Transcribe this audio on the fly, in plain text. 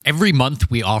Every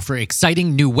month, we offer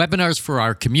exciting new webinars for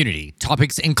our community.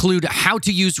 Topics include how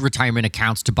to use retirement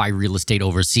accounts to buy real estate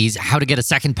overseas, how to get a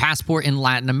second passport in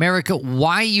Latin America,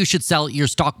 why you should sell your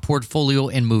stock portfolio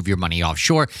and move your money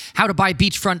offshore, how to buy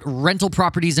beachfront rental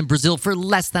properties in Brazil for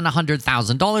less than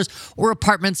 $100,000, or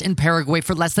apartments in Paraguay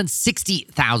for less than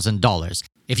 $60,000.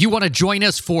 If you want to join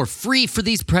us for free for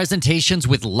these presentations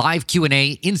with live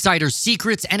Q&A, insider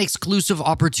secrets, and exclusive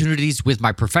opportunities with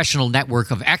my professional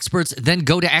network of experts, then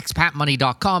go to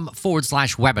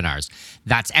expatmoney.com/webinars.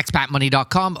 That's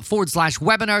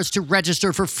expatmoney.com/webinars to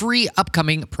register for free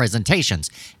upcoming presentations.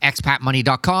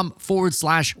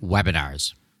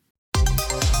 expatmoney.com/webinars.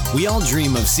 We all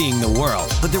dream of seeing the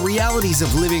world, but the realities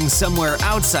of living somewhere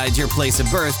outside your place of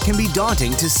birth can be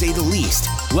daunting to say the least.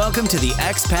 Welcome to the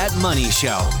Expat Money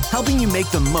Show, helping you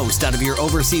make the most out of your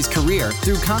overseas career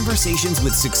through conversations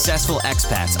with successful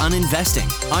expats on investing,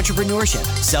 entrepreneurship,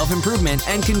 self-improvement,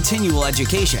 and continual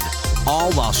education,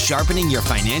 all while sharpening your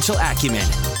financial acumen.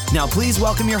 Now please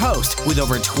welcome your host with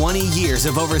over 20 years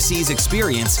of overseas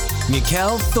experience,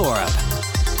 Mikkel Thorup.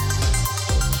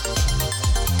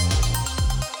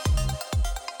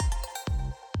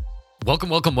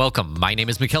 Welcome. My name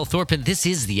is Mikkel Thorup, and this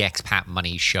is the Expat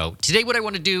Money Show. Today, what I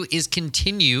want to do is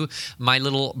continue my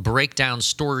little breakdown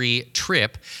story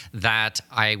trip that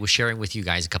I was sharing with you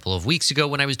guys a couple of weeks ago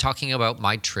when I was talking about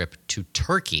my trip to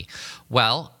Turkey.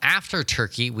 Well, after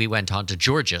Turkey, we went on to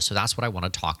Georgia, so that's what I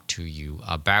want to talk to you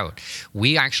about.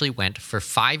 We actually went for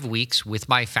 5 weeks with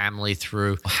my family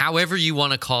through, however you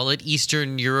want to call it,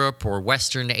 Eastern Europe or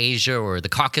Western Asia or the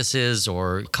Caucasus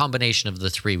or a combination of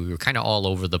the three. We were kind of all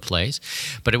over the place.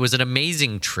 But it was an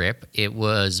amazing trip. It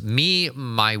was me,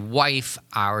 my wife,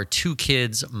 our 2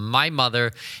 kids, my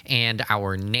mother, and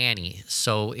our nanny.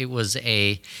 So it was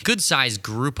a good-sized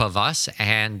group of us,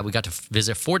 and we got to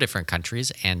visit 4 different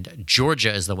countries, and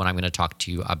Georgia is the one I'm going to talk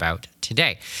to you about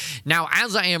today. Now,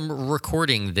 as I am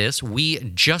recording this, we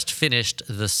just finished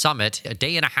the summit a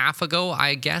day and a half ago,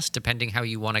 I guess, depending how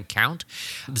you want to count.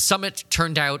 The summit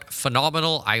turned out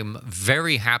phenomenal. I'm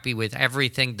very happy with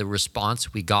everything. The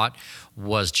response we got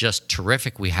was just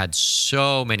terrific. We had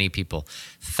so many people,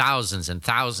 thousands and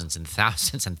thousands and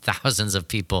thousands and thousands of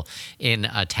people in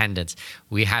attendance.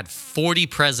 We had 40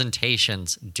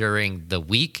 presentations during the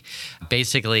week,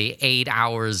 basically 8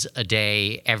 hours a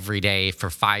day, every day for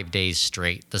 5 days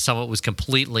straight. The summit was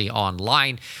completely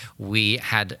online. We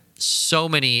had so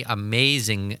many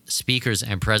amazing speakers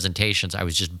and presentations. I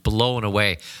was just blown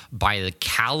away by the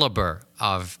caliber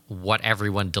of what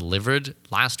everyone delivered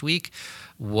last week.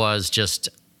 Was just,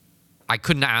 I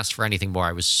couldn't ask for anything more.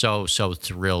 I was so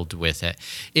thrilled with it.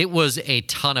 It was a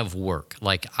ton of work.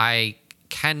 Like, I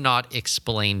cannot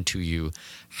explain to you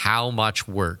how much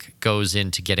work goes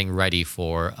into getting ready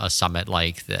for a summit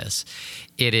like this.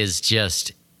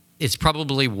 It's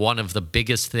probably one of the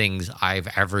biggest things I've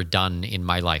ever done in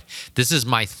my life. This is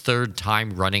my 3rd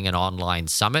time running an online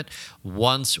summit,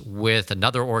 once with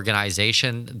another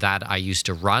organization that I used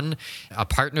to run, a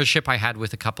partnership I had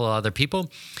with a couple of other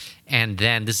people, and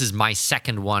then this is my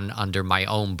 2nd one under my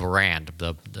own brand,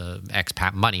 the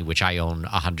Expat Money, which I own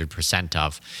 100%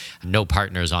 of. No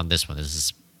partners on this one. This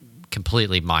is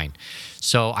completely mine.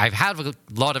 So I've had a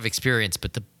lot of experience,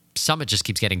 but the summit just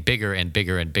keeps getting bigger and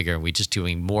bigger and bigger, and we're just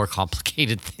doing more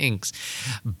complicated things.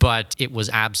 But it was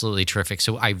absolutely terrific.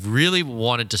 So I really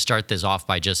wanted to start this off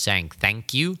by just saying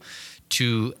thank you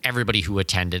to everybody who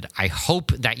attended. I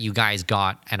hope that you guys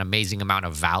got an amazing amount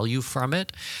of value from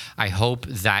it. I hope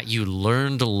that you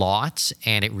learned a lot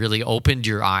and it really opened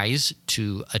your eyes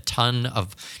to a ton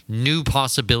of new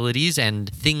possibilities and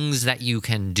things that you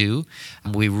can do.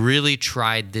 We really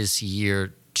tried this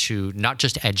year to not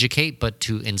just educate, but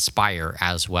to inspire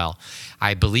as well.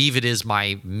 I believe it is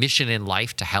my mission in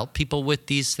life to help people with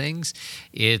these things.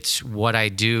 It's what I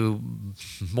do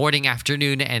morning,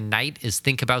 afternoon, and night is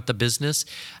think about the business,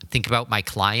 think about my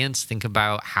clients, think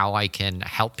about how I can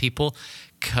help people,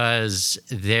 because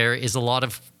there is a lot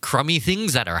of crummy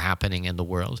things that are happening in the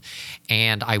world.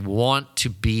 And I want to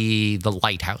be the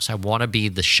lighthouse. I want to be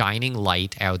the shining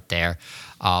light out there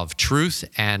of truth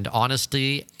and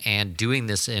honesty, and doing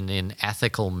this in an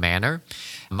ethical manner.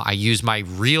 I use my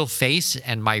real face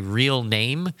and my real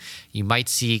name. You might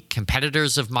see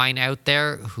competitors of mine out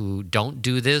there who don't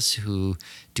do this, who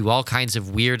do all kinds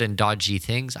of weird and dodgy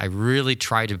things. I really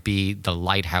try to be the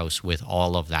lighthouse with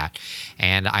all of that.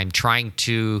 And I'm trying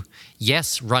to,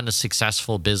 yes, run a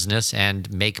successful business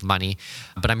and make money,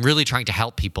 but I'm really trying to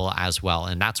help people as well.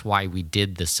 And that's why we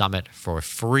did the summit for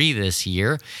free this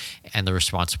year. And the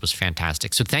response was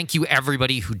fantastic. So thank you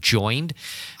everybody who joined.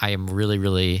 I am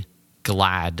really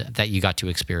glad that you got to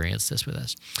experience this with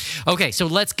us. Okay, so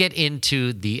let's get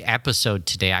into the episode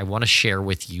today. I want to share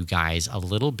with you guys a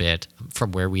little bit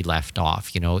from where we left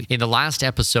off. You know, in the last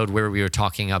episode where we were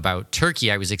talking about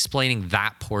Turkey, I was explaining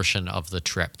that portion of the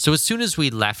trip. So as soon as we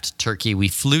left Turkey, we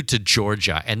flew to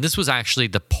Georgia, and this was actually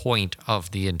the point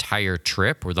of the entire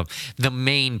trip, or the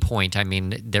main point. I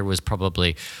mean, there was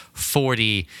probably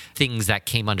 40 things that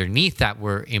came underneath that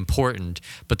were important,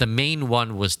 but the main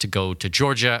one was to go to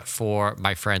Georgia for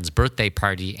my friend's birthday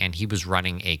party, and he was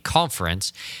running a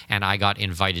conference, and I got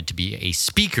invited to be a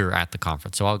speaker at the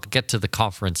conference. So I'll get to the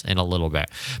conference in a little bit,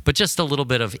 but just a little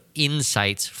bit of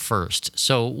insights first.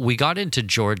 So we got into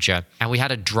Georgia, and we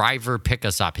had a driver pick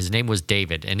us up. His name was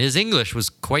David, and his English was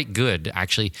quite good.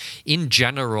 Actually, in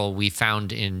general, we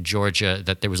found in Georgia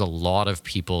that there was a lot of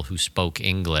people who spoke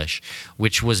English,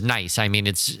 which was nice. I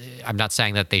mean, I'm not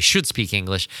saying that they should speak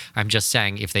English. I'm just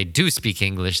saying if they do speak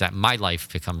English, that my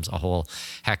life becomes a whole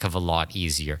heck of a lot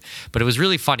easier. But it was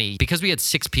really funny because we had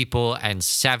 6 people and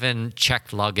 7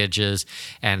 checked luggages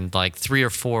and like 3 or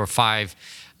 4 or 5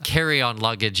 carry-on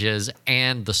luggages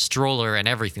and the stroller and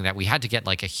everything, that we had to get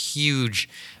like a huge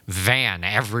van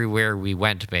everywhere we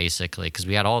went, basically, because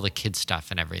we had all the kids'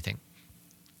 stuff and everything.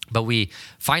 But we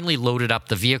finally loaded up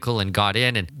the vehicle and got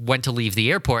in and went to leave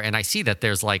the airport, and I see that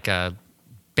there's like a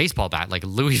baseball bat, like a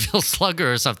Louisville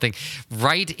Slugger or something,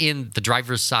 right in the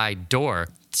driver's side door,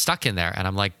 stuck in there. And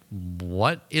I'm like,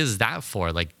 what is that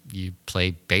for? Like, you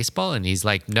play baseball? And he's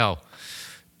like, no,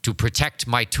 to protect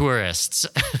my tourists.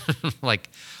 Like,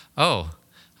 oh,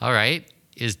 all right.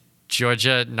 Is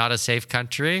Georgia not a safe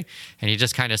country? And he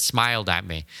just kind of smiled at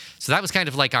me. So that was kind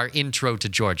of like our intro to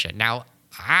Georgia. Now,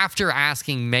 after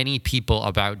asking many people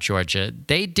about Georgia,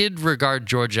 they did regard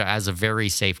Georgia as a very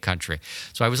safe country.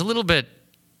 So I was a little bit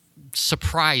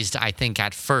surprised, I think,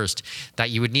 at first that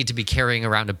you would need to be carrying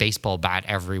around a baseball bat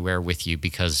everywhere with you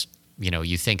because, you know,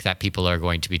 you think that people are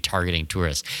going to be targeting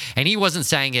tourists. And he wasn't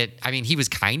saying it. I mean, he was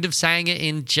kind of saying it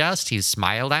in jest. He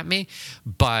smiled at me,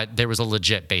 but there was a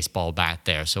legit baseball bat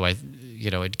there. So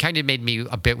it kind of made me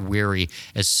a bit weary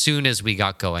as soon as we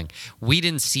got going. We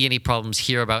didn't see any problems,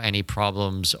 hear about any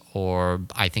problems, or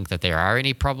I think that there are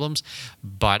any problems,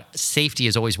 but safety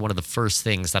is always one of the first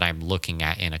things that I'm looking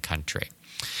at in a country.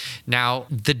 Now,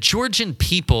 the Georgian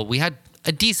people, we had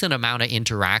a decent amount of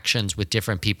interactions with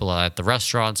different people at the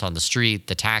restaurants, on the street,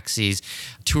 the taxis,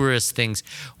 tourist things.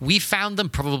 We found them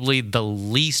probably the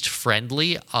least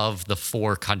friendly of the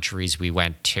 4 countries we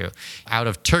went to. Out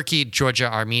of Turkey,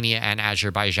 Georgia, Armenia, and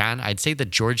Azerbaijan, I'd say the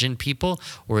Georgian people,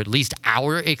 or at least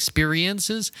our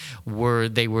experiences, were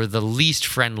the least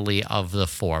friendly of the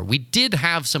 4. We did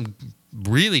have some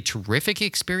really terrific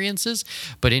experiences,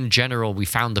 but in general, we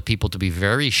found the people to be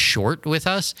very short with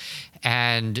us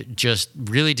and just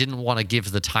really didn't want to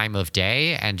give the time of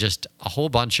day, and just a whole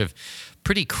bunch of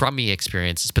pretty crummy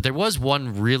experiences. But there was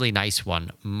one really nice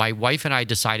one. My wife and I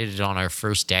decided on our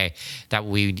first day that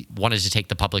we wanted to take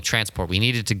the public transport. We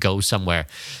needed to go somewhere.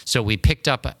 So we picked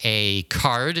up a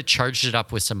card, charged it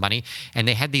up with some money, and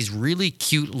they had these really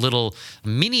cute little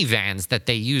minivans that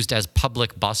they used as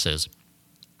public buses.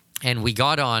 And we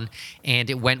got on, and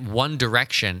it went one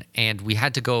direction, and we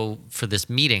had to go for this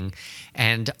meeting.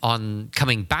 And on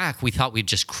coming back, we thought we'd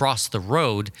just cross the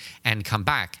road and come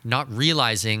back, not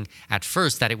realizing at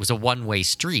first that it was a one-way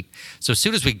street. So as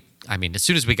soon as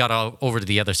we got over to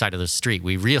the other side of the street,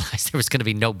 we realized there was going to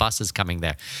be no buses coming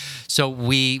there. So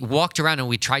we walked around and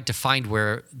we tried to find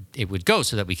where it would go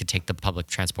so that we could take the public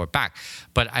transport back.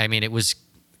 But I mean, it was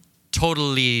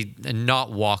totally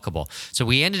not walkable. So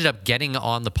we ended up getting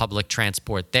on the public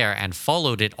transport there and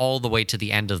followed it all the way to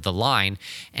the end of the line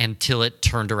until it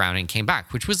turned around and came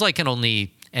back, which was like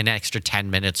only an extra 10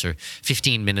 minutes or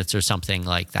 15 minutes or something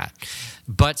like that.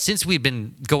 But since we've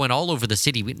been going all over the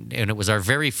city, and it was our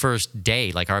very first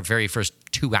day, like our very first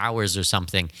 2 hours or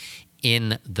something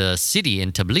in the city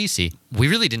in Tbilisi, we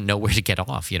really didn't know where to get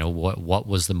off, what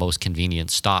was the most convenient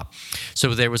stop.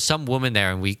 So there was some woman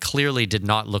there, and we clearly did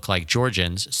not look like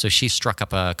Georgians, so she struck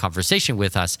up a conversation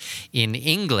with us in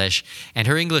English, and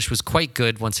her English was quite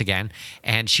good once again,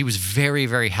 and she was very,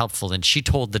 very helpful, and she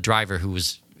told the driver, who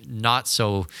was not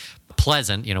so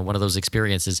pleasant, one of those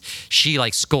experiences, she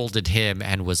like scolded him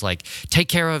and was like, take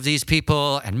care of these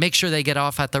people and make sure they get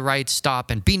off at the right stop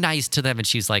and be nice to them. And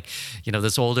she's like,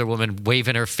 this older woman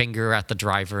waving her finger at the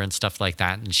driver and stuff like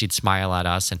that. And she'd smile at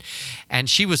us. And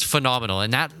she was phenomenal.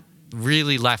 And that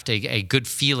really left a good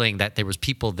feeling that there was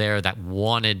people there that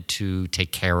wanted to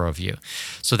take care of you.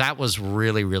 So that was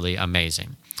really, really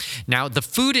amazing. Now, the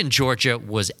food in Georgia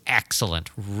was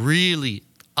excellent, really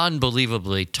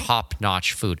unbelievably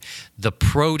top-notch food. The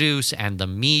produce and the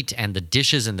meat and the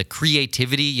dishes and the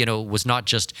creativity, was not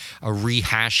just a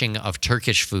rehashing of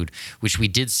Turkish food, which we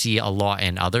did see a lot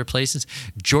in other places.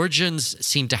 Georgians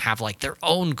seem to have like their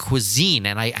own cuisine,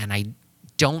 and I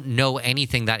don't know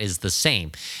anything that is the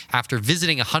same. After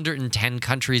visiting 110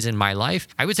 countries in my life,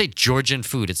 I would say Georgian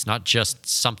food. It's not just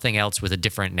something else with a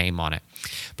different name on it.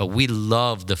 But we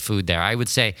love the food there. I would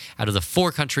say out of the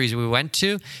 4 countries we went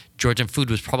to, Georgian food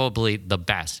was probably the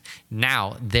best.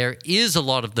 Now, there is a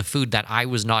lot of the food that I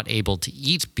was not able to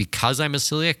eat because I'm a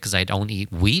celiac, because I don't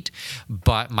eat wheat,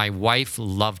 but my wife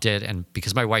loved it. And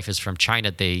because my wife is from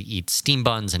China, they eat steam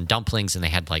buns and dumplings, and they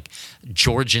had like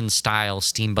Georgian-style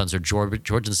steam buns or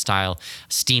Georgian-style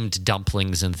steamed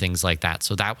dumplings and things like that.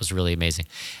 So that was really amazing.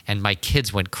 And my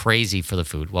kids went crazy for the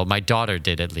food. Well, my daughter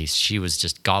did at least. She was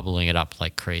just gobbling it up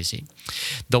like crazy.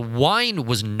 The wine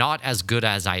was not as good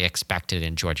as I expected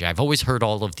in Georgia. I've always heard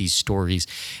all of these stories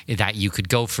that you could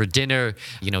go for dinner,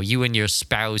 you and your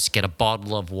spouse get a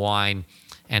bottle of wine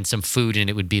and some food, and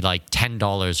it would be like $10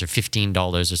 or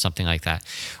 $15 or something like that.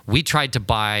 We tried to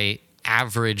buy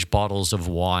average bottles of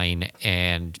wine,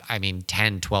 and $10,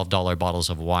 $12 bottles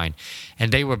of wine,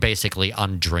 and they were basically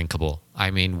undrinkable.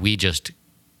 We just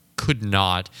could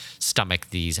not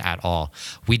stomach these at all.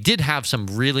 We did have some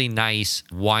really nice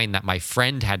wine that my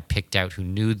friend had picked out who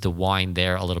knew the wine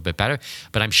there a little bit better,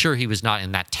 but I'm sure he was not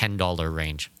in that $10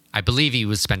 range. I believe he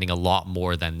was spending a lot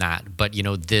more than that. But,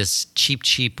 this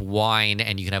cheap wine,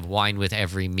 and you can have wine with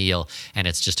every meal, and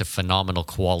it's just a phenomenal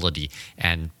quality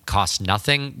and costs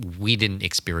nothing. We didn't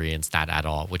experience that at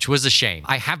all, which was a shame.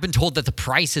 I have been told that the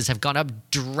prices have gone up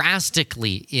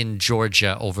drastically in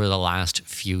Georgia over the last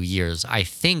few years. I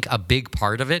think a big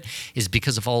part of it is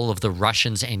because of all of the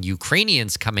Russians and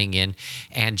Ukrainians coming in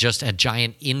and just a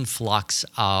giant influx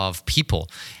of people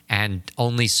and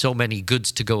only so many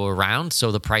goods to go around.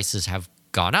 So the prices have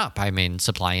gone up.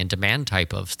 Supply and demand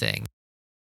type of thing.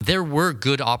 There were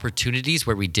good opportunities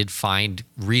where we did find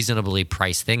reasonably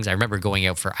priced things. I remember going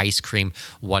out for ice cream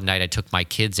one night. I took my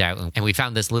kids out and we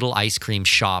found this little ice cream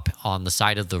shop on the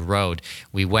side of the road.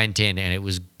 We went in and it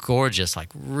was gorgeous, like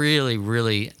really,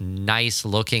 really nice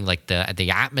looking, like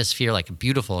the atmosphere, like a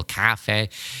beautiful cafe.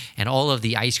 And all of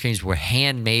the ice creams were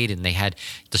handmade, and they had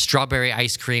the strawberry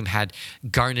ice cream had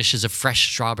garnishes of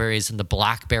fresh strawberries, and the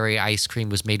blackberry ice cream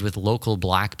was made with local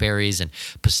blackberries, and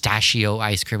pistachio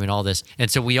ice cream and all this. And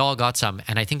so we all got some,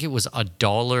 and I think it was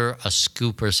 $1 a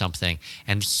scoop or something,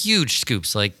 and huge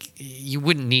scoops. Like you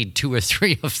wouldn't need 2 or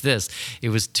 3 of this. It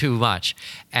was too much.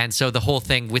 And so the whole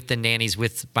thing with the nannies,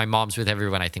 with my moms, with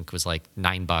everyone, I think was like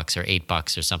 $9 or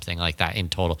 $8 or something like that in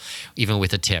total, even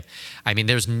with a tip.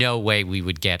 There's no way we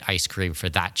would get ice cream for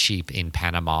that cheap in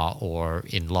Panama or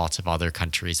in lots of other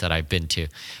countries that I've been to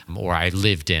or I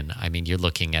lived in. You're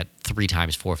looking at 3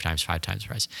 times, 4 times, 5 times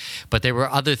price. But there were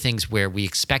other things where we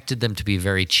expected them to be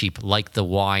very cheap, like the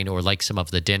wine or like some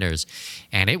of the dinners,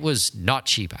 and it was not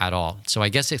cheap at all. So I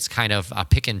guess it's kind of a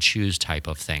pick and choose type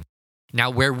of thing. Now,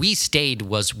 where we stayed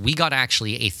we got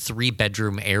actually a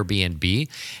 3-bedroom Airbnb,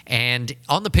 and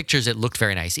on the pictures, it looked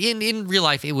very nice. In real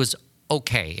life, it was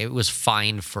okay. It was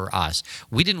fine for us.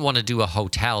 We didn't want to do a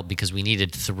hotel because we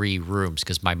needed 3 rooms,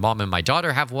 because my mom and my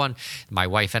daughter have one, my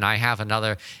wife and I have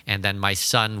another, and then my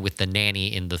son with the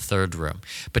nanny in the 3rd room.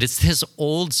 But it's this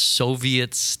old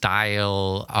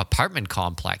Soviet-style apartment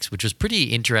complex, which was pretty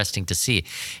interesting to see.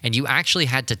 And you actually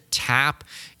had to tap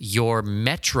your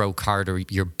Metro card or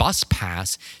your bus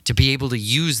pass to be able to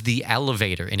use the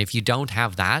elevator. And if you don't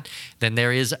have that, then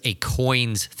there is a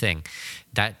coins thing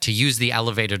that to use the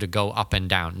elevator to go up and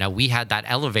down. Now, we had that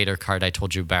elevator card I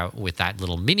told you about with that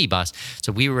little minibus,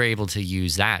 so we were able to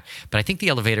use that. But I think the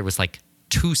elevator was like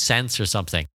 2 cents or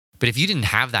something. But if you didn't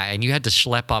have that and you had to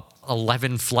schlep up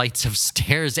 11 flights of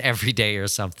stairs every day or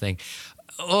something,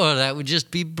 that would just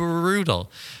be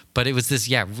brutal. But it was this,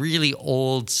 really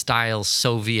old style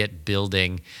Soviet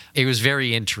building. It was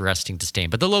very interesting to stay in.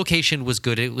 But the location was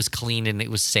good. It was clean and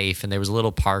it was safe. And there was a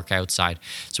little park outside.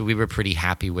 So we were pretty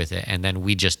happy with it. And then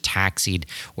we just taxied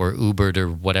or Ubered or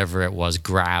whatever it was,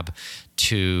 Grab,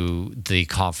 to the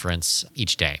conference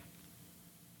each day.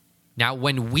 Now,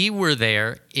 when we were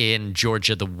there in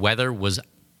Georgia, the weather was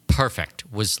perfect,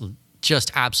 was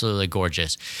just absolutely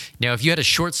gorgeous. Now, if you had a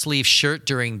short sleeve shirt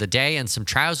during the day and some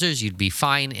trousers, you'd be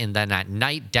fine. And then at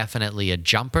night, definitely a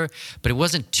jumper. But it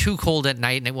wasn't too cold at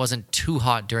night and it wasn't too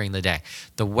hot during the day.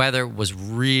 The weather was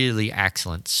really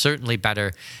excellent, certainly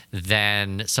better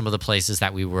than some of the places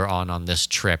that we were on this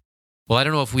trip. Well, I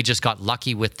don't know if we just got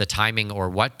lucky with the timing or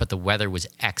what, but the weather was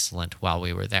excellent while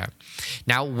we were there.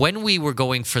 Now, when we were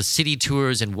going for city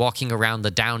tours and walking around the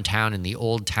downtown and the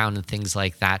old town and things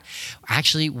like that,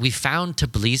 actually, we found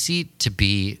Tbilisi to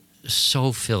be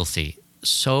so filthy,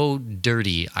 so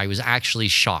dirty. I was actually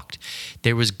shocked.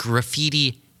 There was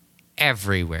graffiti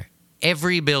everywhere.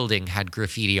 Every building had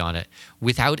graffiti on it,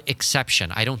 without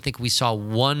exception. I don't think we saw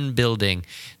one building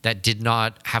that did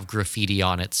not have graffiti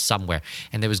on it somewhere.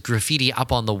 And there was graffiti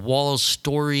up on the walls,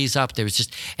 stories up. There was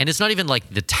just, and it's not even like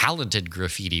the talented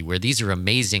graffiti where these are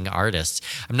amazing artists.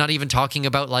 I'm not even talking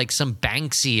about like some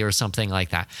Banksy or something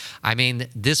like that. I mean,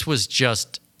 this was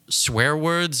just swear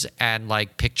words and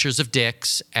like pictures of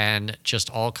dicks and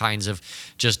just all kinds of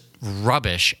just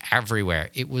rubbish everywhere.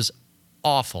 It was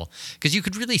awful, because you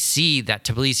could really see that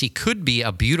Tbilisi could be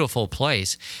a beautiful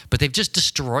place, but they've just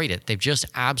destroyed it. They've just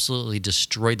absolutely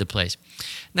destroyed the place.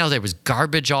 Now, there was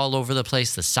garbage all over the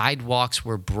place. The sidewalks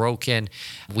were broken.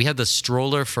 We had the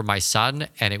stroller for my son,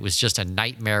 and it was just a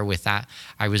nightmare with that.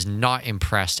 I was not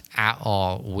impressed at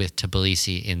all with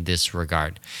Tbilisi in this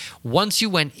regard. Once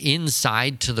you went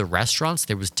inside to the restaurants,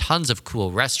 there was tons of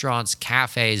cool restaurants,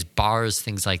 cafes, bars,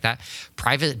 things like that.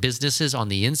 Private businesses on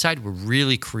the inside were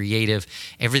really creative.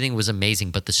 Everything was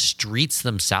amazing, but the streets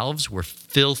themselves were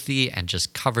filthy and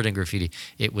just covered in graffiti.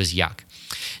 It was yuck.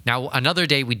 Now, another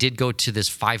day we did go to this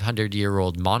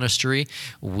 500-year-old monastery.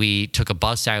 We took a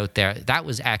bus out there. That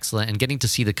was excellent, and getting to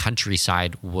see the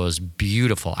countryside was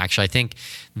beautiful. Actually, I think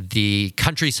the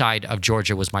countryside of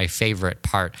Georgia was my favorite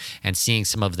part, and seeing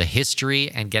some of the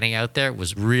history and getting out there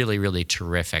was really, really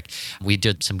terrific. We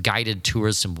did some guided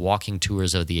tours, some walking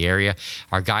tours of the area.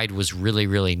 Our guide was really,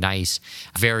 really nice,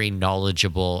 very knowledgeable,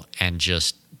 and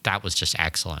that was just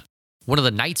excellent. One of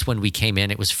the nights when we came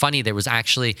in, it was funny, there was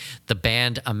actually the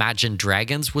band Imagine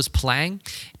Dragons was playing,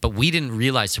 but we didn't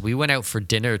realize. So we went out for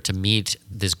dinner to meet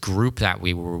this group that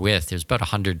we were with. There's about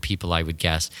 100 people, I would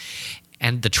guess.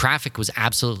 And the traffic was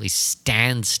absolutely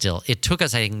standstill. It took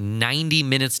us, I think, 90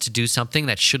 minutes to do something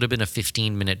that should have been a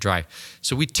 15-minute drive.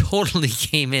 So we totally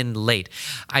came in late.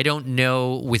 I don't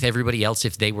know with everybody else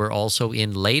if they were also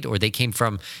in late or they came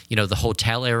from, the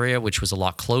hotel area, which was a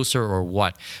lot closer, or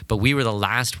what. But we were the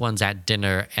last ones at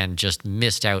dinner and just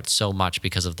missed out so much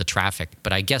because of the traffic.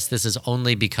 But I guess this is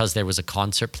only because there was a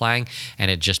concert playing and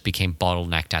it just became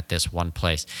bottlenecked at this one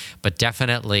place. But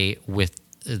definitely with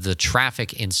the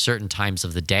traffic in certain times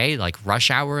of the day, like rush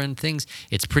hour and things,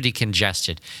 it's pretty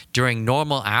congested. During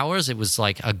normal hours, it was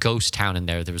like a ghost town in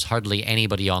there. There was hardly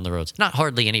anybody on the roads. Not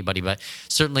hardly anybody, but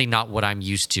certainly not what I'm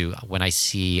used to when I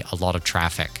see a lot of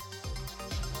traffic.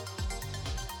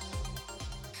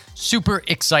 Super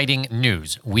exciting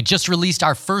news. We just released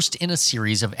our first in a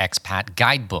series of expat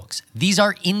guidebooks. These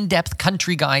are in-depth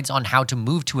country guides on how to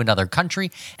move to another country,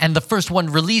 and the first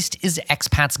one released is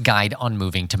Expats Guide on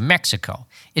Moving to Mexico.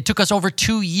 It took us over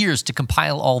 2 years to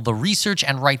compile all the research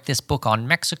and write this book on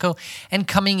Mexico, and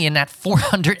coming in at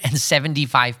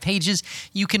 475 pages,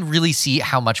 you can really see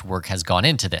how much work has gone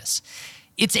into this.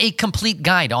 It's a complete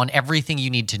guide on everything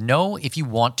you need to know if you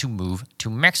want to move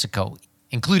to Mexico,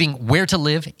 including where to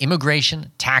live,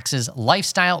 immigration, taxes,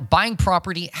 lifestyle, buying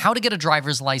property, how to get a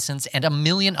driver's license, and a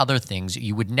million other things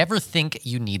you would never think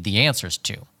you need the answers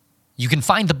to. You can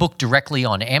find the book directly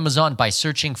on Amazon by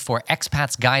searching for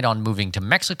Expats Guide on Moving to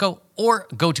Mexico, or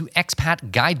go to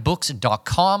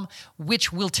expatguidebooks.com,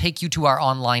 which will take you to our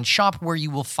online shop where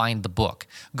you will find the book.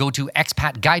 Go to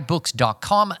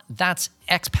expatguidebooks.com. That's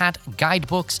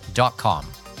expatguidebooks.com.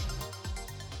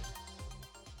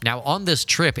 Now, on this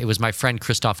trip, it was my friend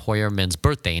Christoph Heuermann's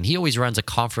birthday, and he always runs a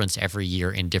conference every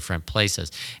year in different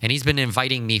places. And he's been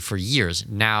inviting me for years.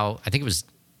 Now, I think it was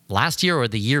last year or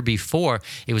the year before,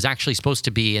 it was actually supposed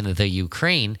to be in the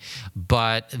Ukraine,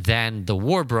 but then the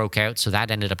war broke out, so that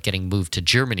ended up getting moved to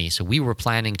Germany. So we were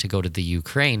planning to go to the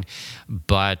Ukraine,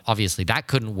 but obviously that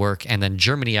couldn't work. And then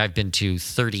Germany, I've been to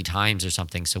 30 times or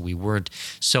something, so we weren't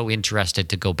so interested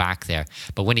to go back there.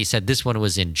 But when he said this one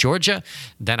was in Georgia,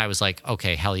 then I was like,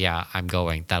 okay, hell yeah, I'm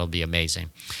going. That'll be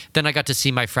amazing. Then I got to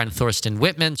see my friend Thorsten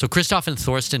Whitman. So Christoph and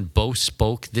Thorsten both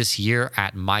spoke this year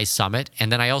at my summit.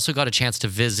 And then I also got a chance to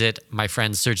visit my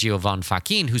friend Sergio Von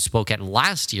Fakin, who spoke at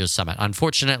last year's summit.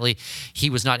 Unfortunately, he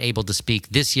was not able to speak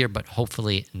this year, but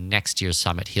hopefully next year's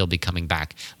summit, he'll be coming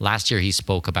back. Last year, he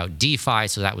spoke about DeFi,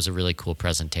 so that was a really cool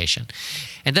presentation.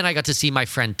 And then I got to see my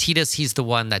friend Titus. He's the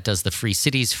one that does the Free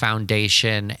Cities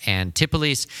Foundation and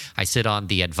Tbilisi. I sit on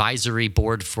the advisory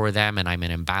board for them, and I'm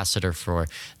an ambassador for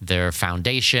their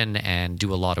foundation and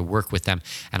do a lot of work with them.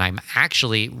 And I'm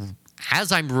actually,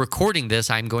 as I'm recording this,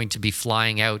 I'm going to be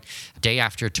flying out day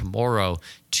after tomorrow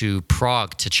to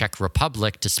Prague, to Czech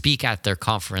Republic, to speak at their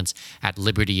conference at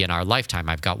Liberty in Our Lifetime.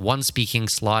 I've got one speaking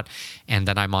slot, and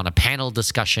then I'm on a panel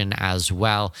discussion as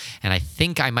well. And I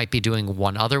think I might be doing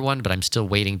one other one, but I'm still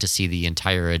waiting to see the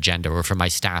entire agenda, or for my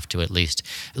staff to at least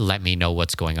let me know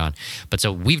what's going on. But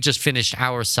so we've just finished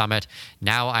our summit.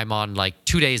 Now I'm on like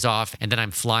 2 days off, and then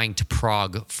I'm flying to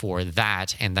Prague for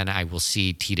that. And then I will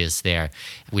see Titus there,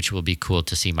 which will be cool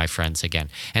to see my friends again.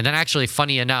 And then actually,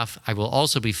 funny enough, I will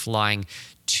also be flying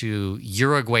to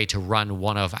Uruguay to run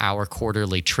one of our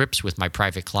quarterly trips with my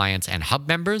private clients and hub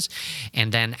members.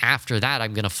 And then after that,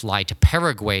 I'm going to fly to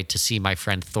Paraguay to see my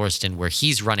friend Thorsten, where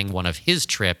he's running one of his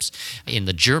trips in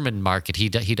the German market. He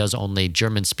does only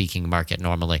German-speaking market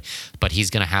normally, but he's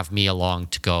going to have me along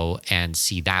to go and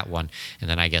see that one. And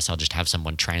then I guess I'll just have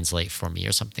someone translate for me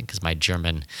or something, because my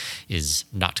German is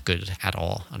not good at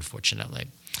all, unfortunately.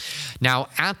 Now,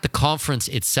 at the conference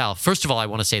itself, first of all, I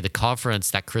want to say the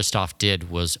conference that Christoph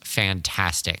did was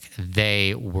fantastic.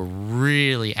 They were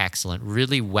really excellent,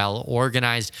 really well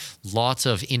organized, lots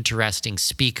of interesting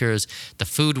speakers. The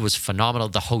food was phenomenal.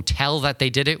 The hotel that they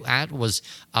did it at was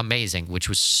amazing, which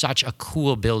was such a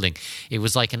cool building. It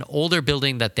was like an older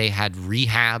building that they had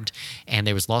rehabbed, and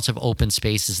there was lots of open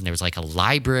spaces, and there was like a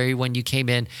library when you came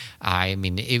in. I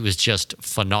mean, it was just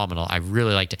phenomenal. I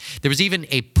really liked it. There was even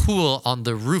a pool on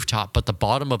the rooftop, but the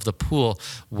bottom of the pool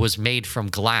was made from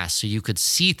glass, so you could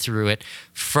see through it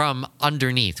from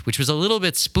underneath, which was a little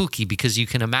bit spooky, because you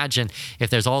can imagine if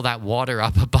there's all that water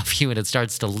up above you and it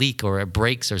starts to leak or it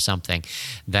breaks or something,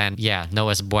 then yeah, no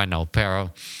es bueno,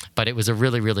 but it was a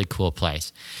really, really cool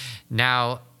place.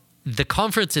 Now, the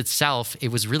conference itself,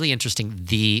 it was really interesting.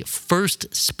 The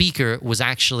first speaker was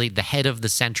actually the head of the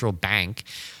central bank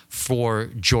for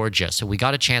Georgia. So we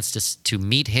got a chance to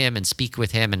meet him and speak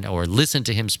with him, or listen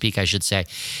to him speak, I should say.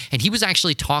 And he was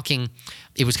actually talking,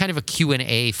 it was kind of a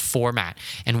Q&A format.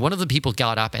 And one of the people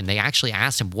got up and they actually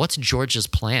asked him, what's Georgia's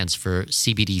plans for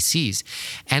CBDCs?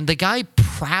 And the guy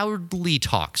proudly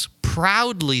talks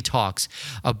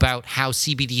about how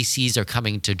CBDCs are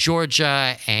coming to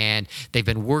Georgia, and they've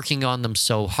been working on them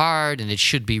so hard, and it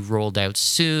should be rolled out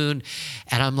soon.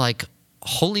 And I'm like,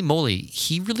 holy moly,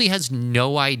 he really has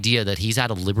no idea that he's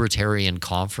at a libertarian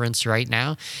conference right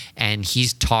now, and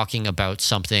he's talking about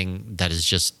something that is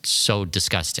just so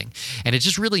disgusting. And it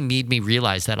just really made me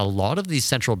realize that a lot of these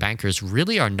central bankers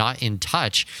really are not in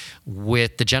touch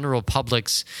with the general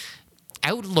public's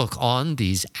outlook on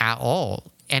these at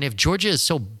all. And if Georgia is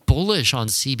so bullish on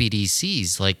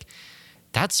CBDCs, like,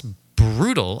 that's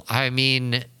brutal. I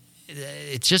mean,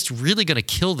 it's just really going to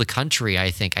kill the country,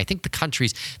 I think. I think the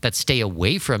countries that stay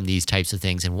away from these types of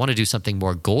things and want to do something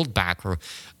more gold back or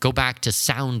go back to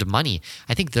sound money,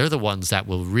 I think they're the ones that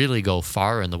will really go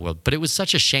far in the world. But it was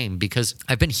such a shame, because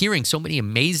I've been hearing so many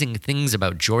amazing things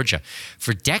about Georgia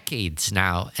for decades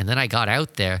now. And then I got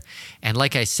out there, and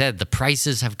like I said, the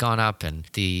prices have gone up, and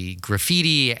the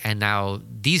graffiti, and now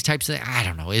these types of, I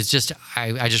don't know. It's just,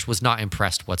 I just was not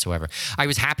impressed whatsoever. I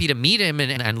was happy to meet him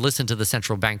and listen to the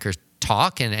central bankers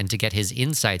talk and to get his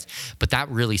insights, but that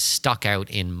really stuck out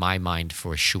in my mind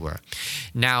for sure.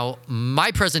 Now,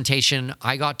 my presentation,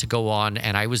 I got to go on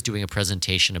and I was doing a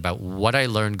presentation about what I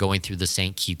learned going through the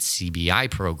St. Kitts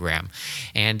CBI program.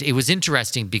 And it was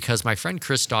interesting because my friend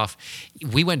Christoph,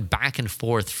 we went back and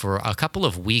forth for a couple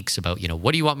of weeks about,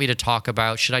 what do you want me to talk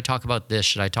about? Should I talk about this?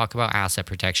 Should I talk about asset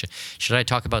protection? Should I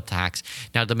talk about tax?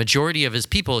 Now, the majority of his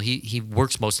people, he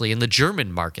works mostly in the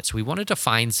German market. So we wanted to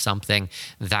find something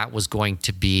that was going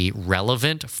to be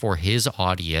relevant for his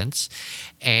audience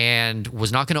and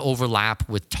was not going to overlap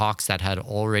with talks that had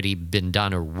already been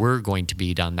done or were going to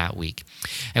be done that week.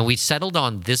 And we settled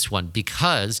on this one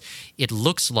because it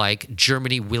looks like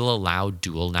Germany will allow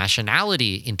dual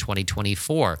nationality in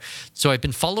 2024. So I've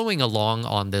been following along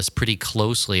on this pretty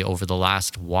closely over the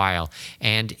last while,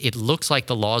 and it looks like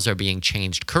the laws are being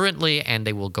changed currently and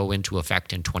they will go into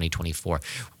effect in 2024.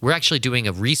 We're actually doing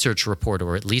a research report,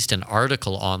 or at least an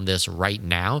article on this right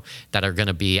now, that are going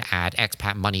to be at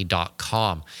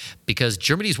expatmoney.com, because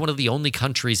Germany is one of the only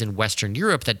countries in Western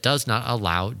Europe that does not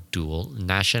allow dual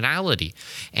nationality.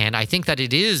 And I think that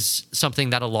it is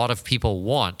something that a lot of people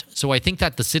want. So I think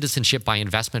that the citizenship by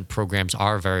investment programs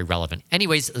are very relevant.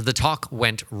 Anyways, the talk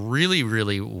went really,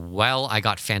 really well. I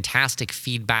got fantastic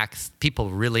feedback.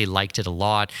 People really liked it a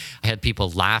lot. I had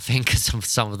people laughing because of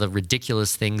some of the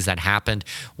ridiculous things that happened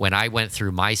when I went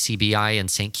through my CBI and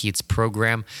St. Kitts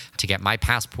program to get my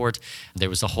passport. There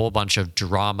was a whole bunch of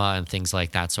drama and things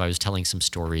like that, so I was telling some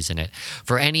stories in it.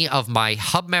 For any of my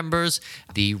hub members,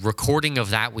 the recording of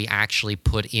that we actually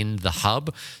put in the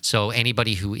hub, so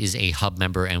anybody who is a hub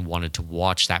member and wanted to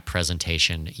watch that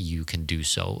presentation, you can do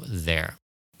so there.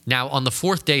 Now, on the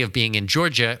fourth day of being in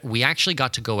Georgia, we actually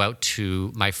got to go out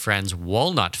to my friend's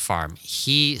walnut farm.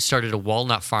 He started a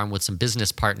walnut farm with some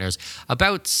business partners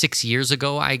about 6 years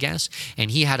ago, I guess,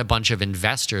 and he had a bunch of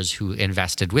investors who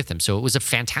invested with him. So it was a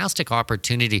fantastic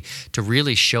opportunity to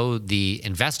really show the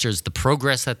investors the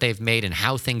progress that they've made and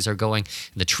how things are going,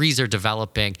 and the trees are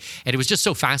developing. And it was just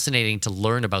so fascinating to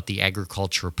learn about the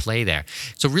agriculture play there.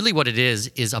 So really what it is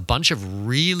a bunch of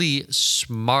really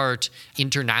smart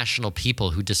international people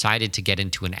who decided to get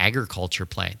into an agriculture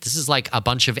play. This is like a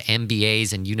bunch of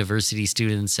MBAs and university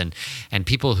students and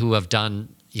people who have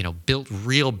done, built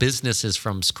real businesses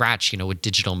from scratch, with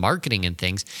digital marketing and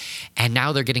things. And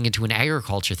now they're getting into an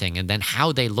agriculture thing, and then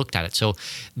how they looked at it. So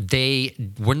they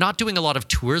were not doing a lot of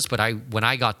tours, but when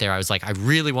I got there, I was like, I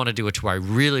really want to do a tour. I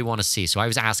really want to see. So I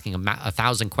was asking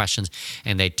 1,000 questions,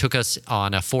 and they took us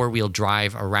on a 4-wheel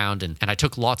drive around, and I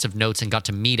took lots of notes and got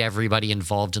to meet everybody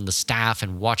involved in the staff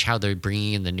and watch how they're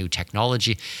bringing in the new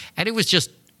technology. And it was just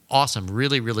awesome.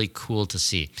 Really, really cool to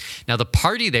see. Now, the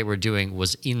party they were doing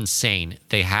was insane.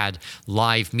 They had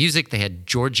live music. They had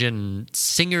Georgian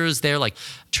singers there, like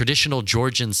traditional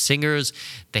Georgian singers.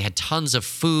 They had tons of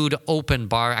food, open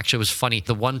bar. Actually, it was funny.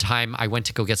 The one time I went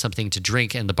to go get something to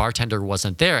drink and the bartender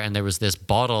wasn't there, and there was this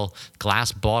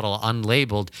glass bottle,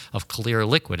 unlabeled, of clear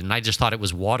liquid. And I just thought it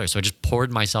was water. So I just poured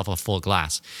myself a full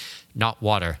glass. Not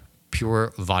water,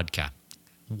 pure vodka.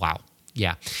 Wow.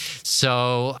 Yeah.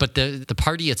 So, but the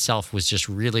party itself was just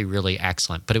really, really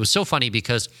excellent. But it was so funny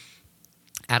because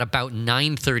at about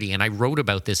 9:30, and I wrote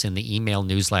about this in the email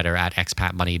newsletter at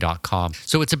expatmoney.com.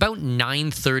 So it's about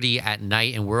 9:30 at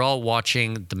night, and we're all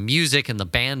watching the music and the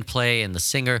band play and the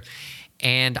singer.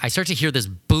 And I start to hear this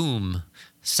boom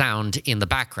sound in the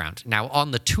background. Now,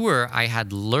 on the tour, I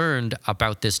had learned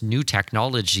about this new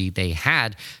technology they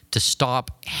had to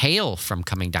stop hail from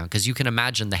coming down, because you can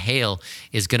imagine the hail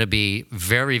is going to be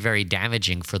very, very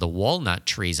damaging for the walnut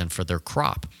trees and for their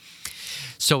crop.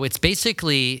 So it's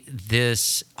basically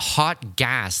this hot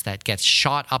gas that gets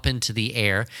shot up into the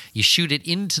air. You shoot it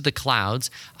into the clouds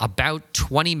about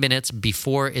 20 minutes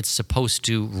before it's supposed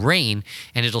to rain,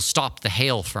 and it'll stop the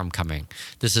hail from coming.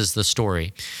 This is the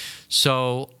story.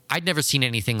 So I'd never seen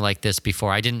anything like this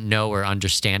before. I didn't know or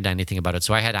understand anything about it,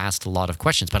 so I had asked a lot of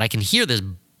questions. But I can hear this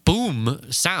boom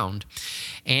sound,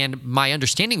 and my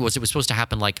understanding was it was supposed to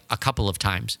happen like a couple of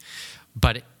times.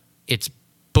 But it's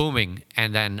booming,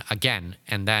 and then again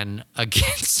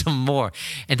some more.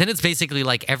 And then it's basically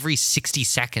like every 60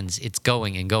 seconds it's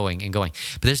going and going and going.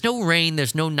 But there's no rain,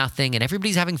 there's no nothing, and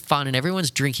everybody's having fun and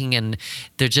everyone's drinking, and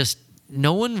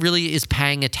no one really is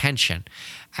paying attention.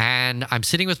 And I'm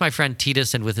sitting with my friend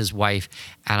Titus and with his wife,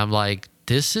 and I'm like,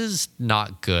 this is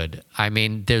not good. I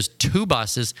mean, there's 2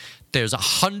 buses. There's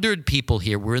 100 people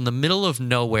here. We're in the middle of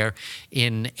nowhere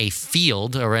in a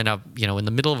field, or in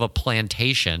the middle of a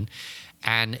plantation.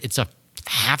 And it's a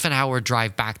half an hour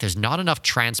drive back. There's not enough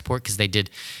transport because they did,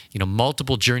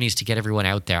 multiple journeys to get everyone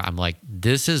out there. I'm like,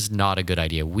 this is not a good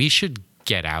idea. We should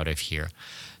get out of here.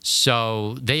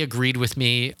 So they agreed with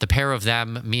me. The pair of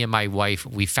them, me and my wife,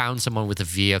 we found someone with a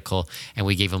vehicle, and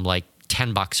we gave them like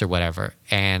 $10 or whatever,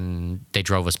 and they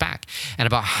drove us back. And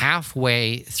about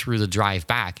halfway through the drive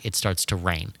back, it starts to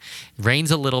rain. It rains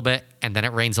a little bit, and then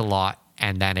it rains a lot,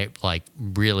 and then it like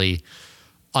really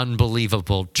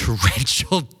unbelievable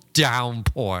torrential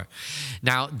downpour.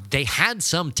 Now, they had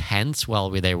some tents while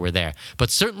they were there, but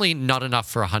certainly not enough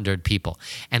for 100 people.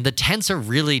 And the tents are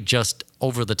really just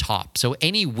over the top. So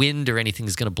any wind or anything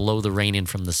is going to blow the rain in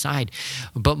from the side.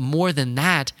 But more than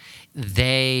that,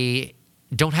 they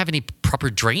don't have any proper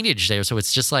drainage there. So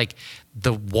it's just like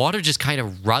the water just kind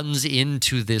of runs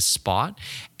into this spot,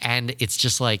 and it's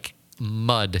just like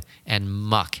mud and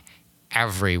muck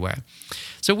everywhere.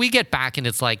 So we get back, and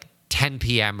it's like 10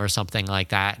 p.m. or something like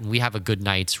that, and we have a good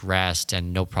night's rest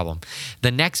and no problem.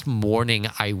 The next morning,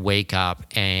 I wake up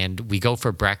and we go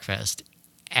for breakfast,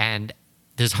 and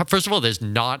first of all, there's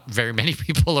not very many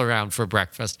people around for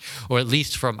breakfast, or at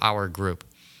least from our group.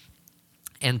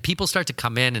 And people start to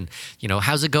come in and,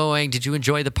 how's it going? Did you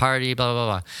enjoy the party? Blah, blah,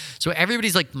 blah. So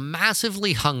everybody's like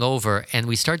massively hungover, and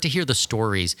we start to hear the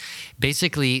stories.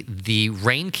 Basically, the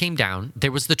rain came down.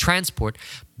 There was the transport,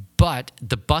 but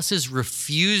the buses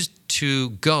refused to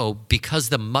go because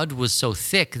the mud was so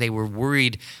thick. They were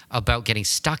worried about getting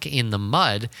stuck in the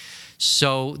mud.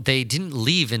 So they didn't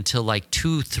leave until like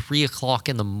 2-3 o'clock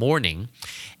in the morning,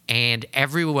 and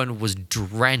everyone was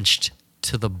drenched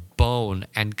to the bone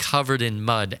and covered in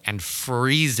mud and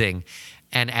freezing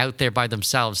and out there by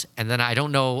themselves. And then I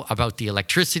don't know about the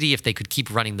electricity, if they could keep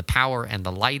running the power and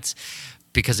the lights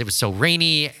because it was so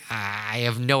rainy. I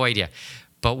have no idea.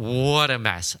 But what a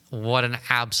mess. What an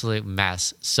absolute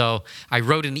mess. So I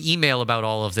wrote an email about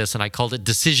all of this and I called it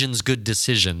Decisions, Good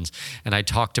Decisions. And I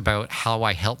talked about how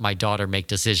I help my daughter make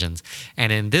decisions.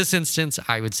 And in this instance,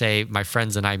 I would say my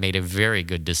friends and I made a very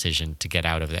good decision to get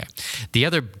out of there. The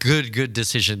other good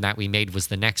decision that we made was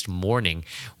the next morning,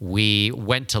 we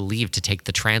went to leave to take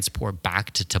the transport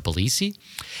back to Tbilisi.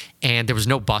 And there was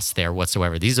no bus there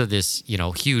whatsoever. These are this,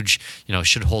 huge,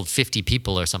 should hold 50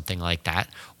 people or something like that,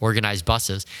 organized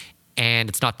buses. And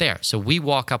it's not there. So we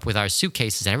walk up with our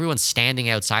suitcases and everyone's standing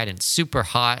outside and it's super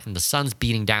hot and the sun's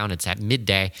beating down. It's at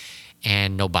midday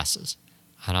and no buses.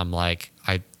 And I'm like,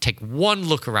 I take one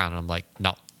look around and I'm like,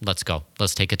 no, let's go.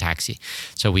 Let's take a taxi.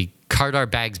 So we cart our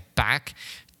bags back,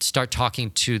 start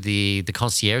talking to the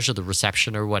concierge or the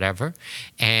reception or whatever,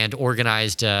 and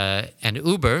organized an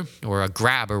Uber or a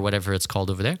Grab or whatever it's called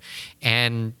over there.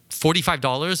 And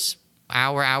 $45,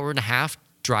 hour and a half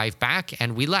drive back,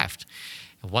 and we left.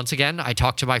 Once again, I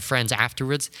talked to my friends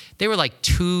afterwards. They were like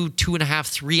 2.5,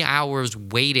 3 hours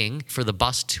waiting for the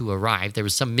bus to arrive. There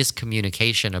was some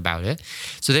miscommunication about it.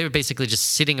 So they were basically just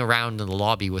sitting around in the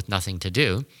lobby with nothing to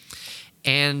do.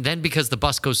 And then because the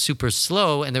bus goes super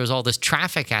slow and there was all this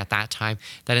traffic at that time,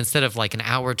 that instead of like an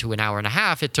hour to an hour and a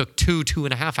half, it took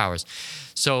 2.5 hours.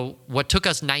 So what took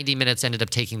us 90 minutes ended up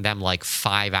taking them like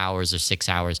 5 hours or 6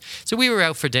 hours. So we were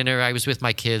out for dinner. I was with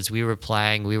my kids. We were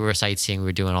playing. We were sightseeing. We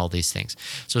were doing all these things.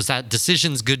 So it's that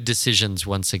decisions, good decisions,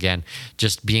 once again,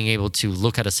 just being able to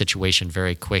look at a situation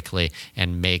very quickly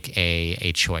and make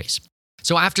a choice.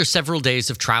 So after several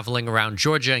days of traveling around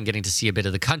Georgia and getting to see a bit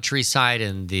of the countryside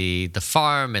and the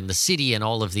farm and the city and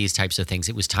all of these types of things,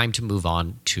 it was time to move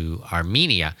on to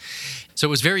Armenia. So it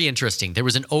was very interesting. There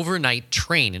was an overnight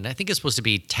train, and I think it's supposed to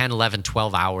be 10, 11,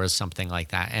 12 hours, something like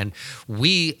that. And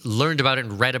we learned about it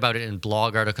and read about it in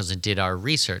blog articles and did our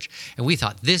research. And we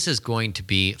thought, this is going to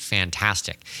be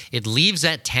fantastic. It leaves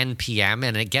at 10 p.m.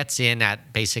 and it gets in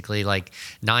at basically like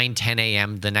 9, 10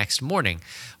 a.m. the next morning.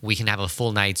 We can have a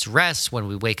full night's rest. When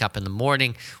we wake up in the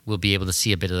morning, we'll be able to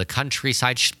see a bit of the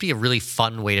countryside. Should be a really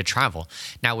fun way to travel.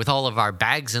 Now, with all of our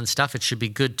bags and stuff, it should be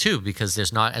good too, because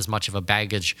there's not as much of a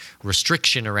baggage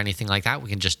restriction or anything like that. We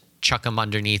can just chuck them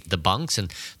underneath the bunks,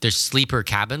 and there's sleeper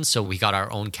cabins, so we got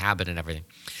our own cabin and everything.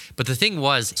 But the thing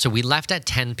was, so we left at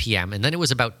 10 p.m. and then it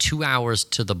was about 2 hours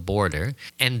to the border,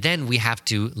 and then we have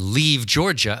to leave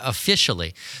Georgia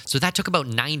officially. So that took about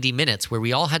 90 minutes where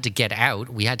we all had to get out.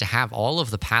 We had to have all of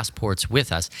the passports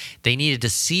with us. They needed to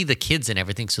see the kids and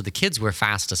everything, so the kids were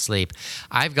fast asleep.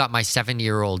 I've got my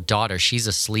 7-year-old daughter. She's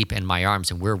asleep in my arms,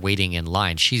 and we're waiting in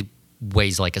line. She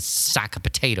weighs like a sack of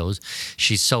potatoes.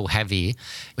 She's so heavy.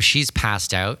 She's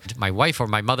passed out. My wife or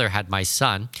my mother had my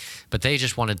son, but they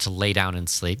just wanted to lay down and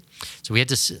sleep. So we had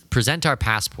to present our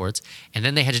passports, and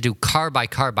then they had to do car by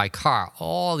car by car,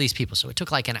 all these people. So it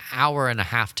took like an hour and a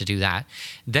half to do that.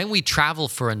 Then we travel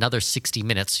for another 60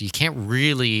 minutes, so you can't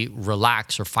really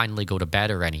relax or finally go to bed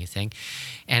or anything.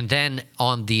 And then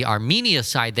on the Armenia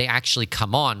side, they actually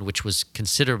come on, which was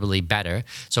considerably better.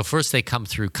 So first they come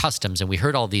through customs, and we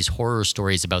heard all these horror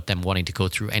stories about them wanting to go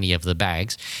through any of the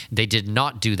bags. They did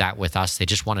not do that with us. They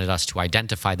just wanted us to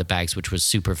identify the bags, which was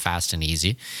super fast and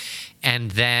easy.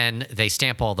 And then they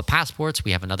stamp all the passports.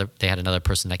 They had another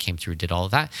person that came through, did all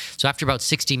of that. So after about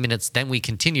 60 minutes, then we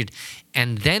continued.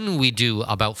 And then we do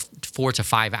about 4 to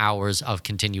 5 hours of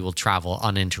continual travel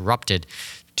uninterrupted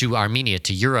to Armenia,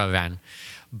 to Yerevan.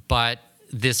 But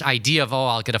this idea of,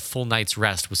 I'll get a full night's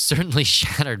rest was certainly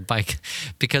shattered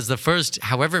because the first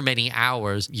however many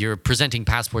hours you're presenting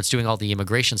passports, doing all the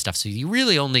immigration stuff. So you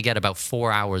really only get about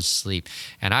 4 hours sleep.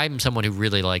 And I'm someone who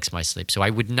really likes my sleep. So I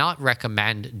would not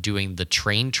recommend doing the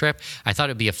train trip. I thought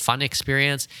it'd be a fun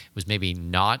experience. It was maybe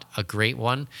not a great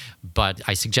one, but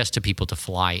I suggest to people to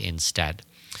fly instead.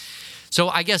 So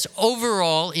I guess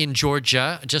overall in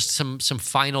Georgia, just some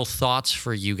final thoughts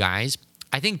for you guys.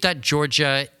 I think that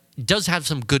Georgia does have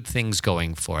some good things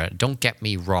going for it. Don't get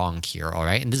me wrong here, all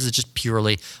right? And this is just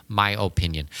purely my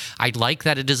opinion. I like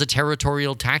that it is a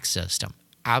territorial tax system.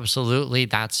 Absolutely,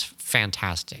 that's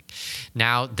fantastic.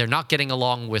 Now, they're not getting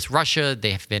along with Russia.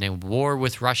 They have been in war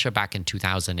with Russia back in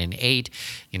 2008,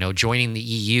 joining the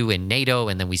EU and NATO,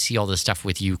 and then we see all this stuff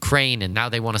with Ukraine, and now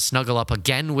they want to snuggle up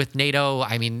again with NATO.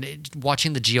 I mean,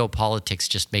 watching the geopolitics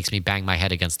just makes me bang my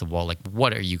head against the wall. Like,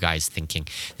 what are you guys thinking?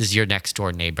 This is your next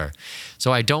door neighbor.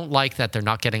 So I don't like that they're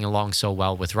not getting along so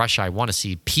well with Russia. I want to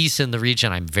see peace in the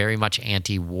region. I'm very much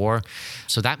anti-war.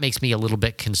 So that makes me a little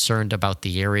bit concerned about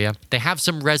the area. They have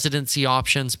some residency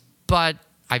options, but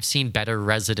I've seen better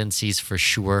residencies for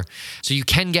sure. So you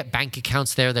can get bank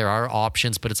accounts there. There are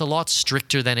options, but it's a lot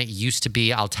stricter than it used to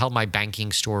be. I'll tell my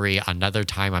banking story another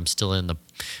time. I'm still in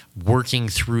working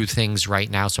through things right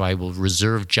now, so I will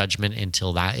reserve judgment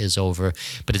until that is over.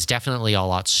 But it's definitely a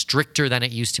lot stricter than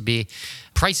it used to be.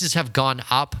 Prices have gone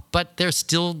up, but there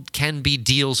still can be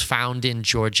deals found in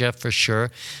Georgia for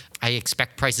sure. I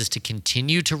expect prices to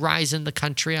continue to rise in the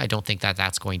country. I don't think that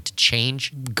that's going to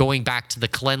change. Going back to the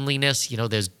cleanliness,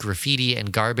 there's graffiti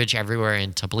and garbage everywhere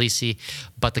in Tbilisi,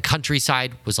 but the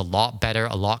countryside was a lot better,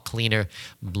 a lot cleaner,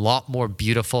 a lot more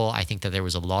beautiful. I think that there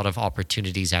was a lot of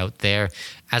opportunities out there.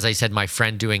 As I said, my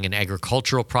friend doing an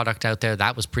agricultural product out there,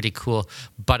 that was pretty cool,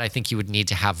 but I think you would need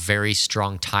to have very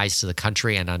strong ties to the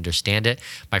country and understand it.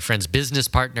 My friend's business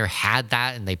partner had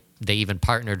that, and they even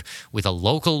partnered with a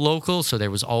local, so there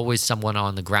was always someone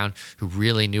on the ground who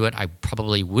really knew it. I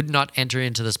probably would not enter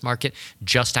into this market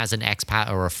just as an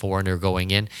expat or a foreigner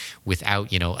going in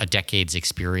without, a decade's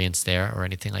experience there or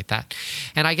anything like that.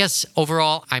 And I guess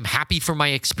overall, I'm happy for my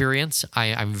experience.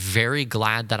 I'm very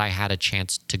glad that I had a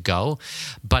chance to go,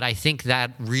 but I think that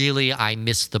really I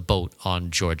missed the boat on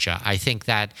Georgia. I think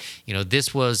that,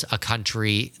 this was a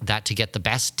country that to get the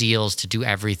best deals, to do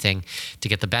everything, to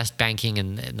get the best banking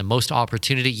and the most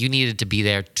opportunity, you needed to be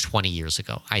there 20 years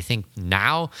ago. I think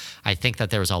that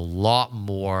there's a lot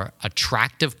more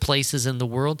attractive places in the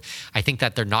world. I think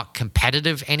that they're not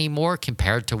competitive anymore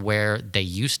compared to where they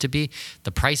used to be.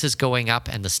 The prices going up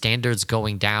and the standards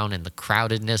going down and the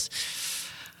crowdedness,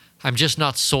 I'm just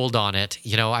not sold on it.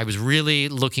 I was really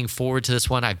looking forward to this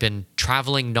one. I've been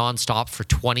traveling nonstop for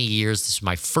 20 years. This is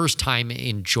my first time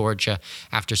in Georgia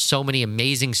after so many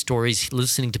amazing stories,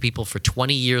 listening to people for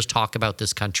 20 years talk about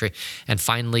this country and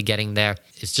finally getting there.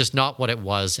 It's just not what it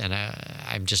was, and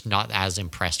I'm just not as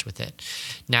impressed with it.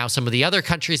 Now, some of the other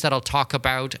countries that I'll talk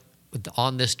about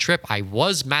on this trip, I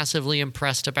was massively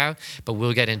impressed about, but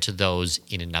we'll get into those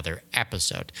in another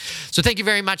episode. So thank you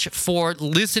very much for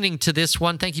listening to this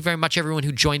one. Thank you very much, everyone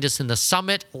who joined us in the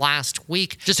summit last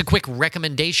week. Just a quick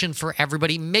recommendation for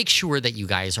everybody. Make sure that you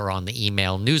guys are on the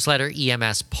email newsletter,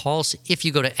 EMS Pulse. If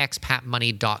you go to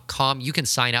expatmoney.com, you can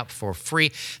sign up for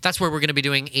free. That's where we're going to be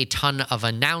doing a ton of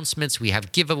announcements. We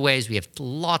have giveaways. We have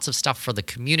lots of stuff for the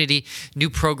community, new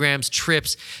programs,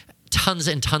 trips, tons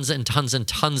and tons and tons and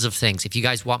tons of things. If you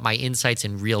guys want my insights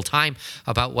in real time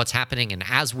about what's happening, and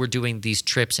as we're doing these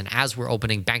trips and as we're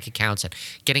opening bank accounts and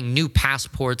getting new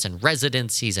passports and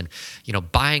residencies and,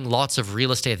 buying lots of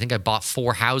real estate. I think I bought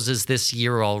 4 houses this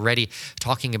year already,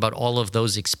 talking about all of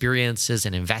those experiences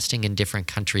and investing in different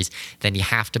countries, then you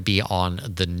have to be on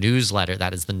the newsletter.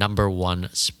 That is the number one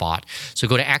spot. So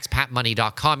go to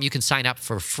expatmoney.com. You can sign up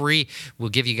for free. We'll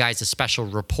give you guys a special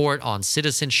report on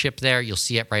citizenship there. You'll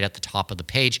see it right at the top of the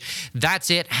page.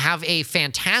 That's it. Have a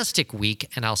fantastic week,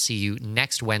 and I'll see you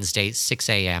next Wednesday, 6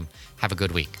 a.m. Have a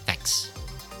good week. Thanks.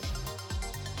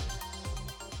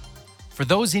 For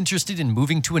those interested in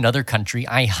moving to another country,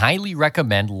 I highly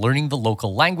recommend learning the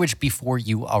local language before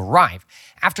you arrive.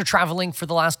 After traveling for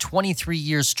the last 23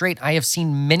 years straight, I have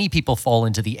seen many people fall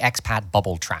into the expat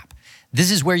bubble trap. This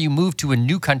is where you move to a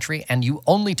new country and you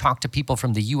only talk to people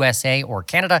from the USA or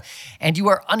Canada, and you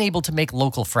are unable to make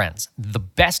local friends. The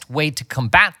best way to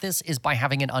combat this is by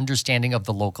having an understanding of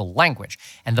the local language.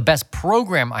 And the best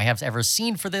program I have ever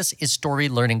seen for this is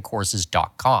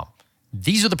StoryLearningCourses.com.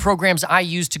 These are the programs I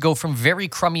use to go from very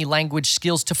crummy language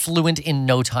skills to fluent in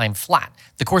no time flat.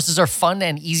 The courses are fun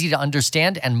and easy to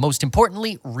understand, and most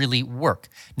importantly, really work.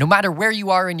 No matter where you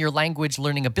are in your language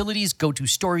learning abilities, go to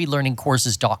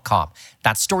StoryLearningCourses.com.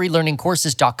 That's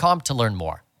StoryLearningCourses.com to learn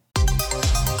more.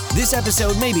 This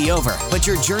episode may be over, but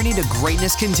your journey to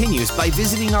greatness continues by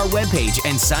visiting our webpage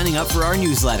and signing up for our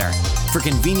newsletter. For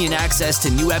convenient access to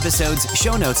new episodes,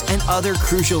 show notes, and other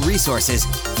crucial resources,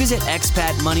 visit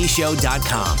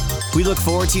expatmoneyshow.com. We look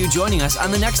forward to you joining us on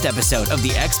the next episode of the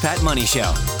Expat Money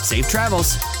Show. Safe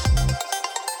travels.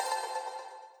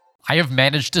 I have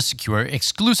managed to secure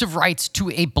exclusive rights to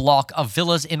a block of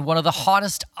villas in one of the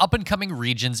hottest up-and-coming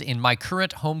regions in my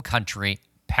current home country,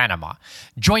 Panama.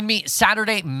 Join me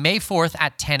Saturday, May 4th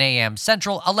at 10 a.m.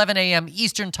 Central, 11 a.m.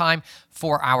 Eastern Time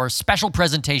for our special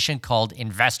presentation called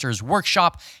Investors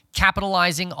Workshop,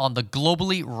 capitalizing on the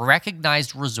globally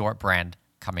recognized resort brand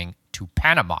coming to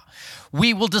Panama.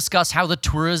 We will discuss how the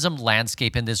tourism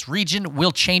landscape in this region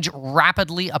will change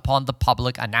rapidly upon the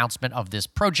public announcement of this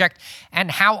project, and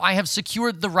how I have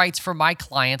secured the rights for my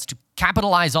clients to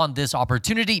capitalize on this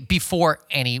opportunity before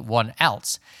anyone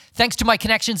else. Thanks to my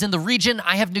connections in the region,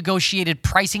 I have negotiated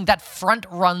pricing that front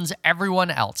runs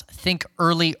everyone else. Think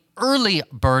early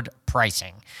bird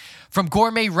pricing. From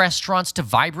gourmet restaurants to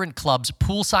vibrant clubs,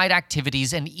 poolside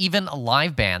activities, and even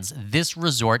live bands, this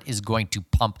resort is going to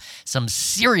pump some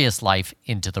serious life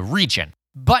into the region.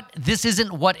 But this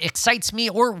isn't what excites me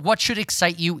or what should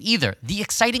excite you either. The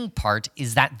exciting part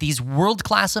is that these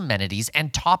world-class amenities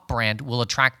and top brand will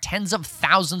attract tens of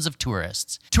thousands of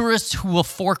tourists. Tourists who will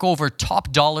fork over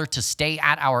top dollar to stay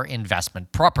at our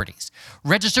investment properties.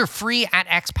 Register free at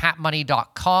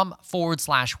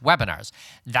expatmoney.com/webinars.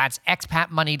 That's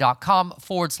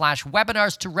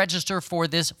expatmoney.com/webinars to register for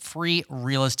this free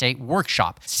real estate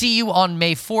workshop. See you on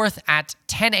May 4th at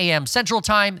 10 a.m. Central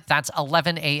Time. That's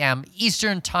 11 a.m.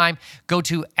 Eastern Time. Go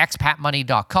to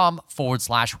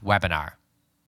expatmoney.com/webinar.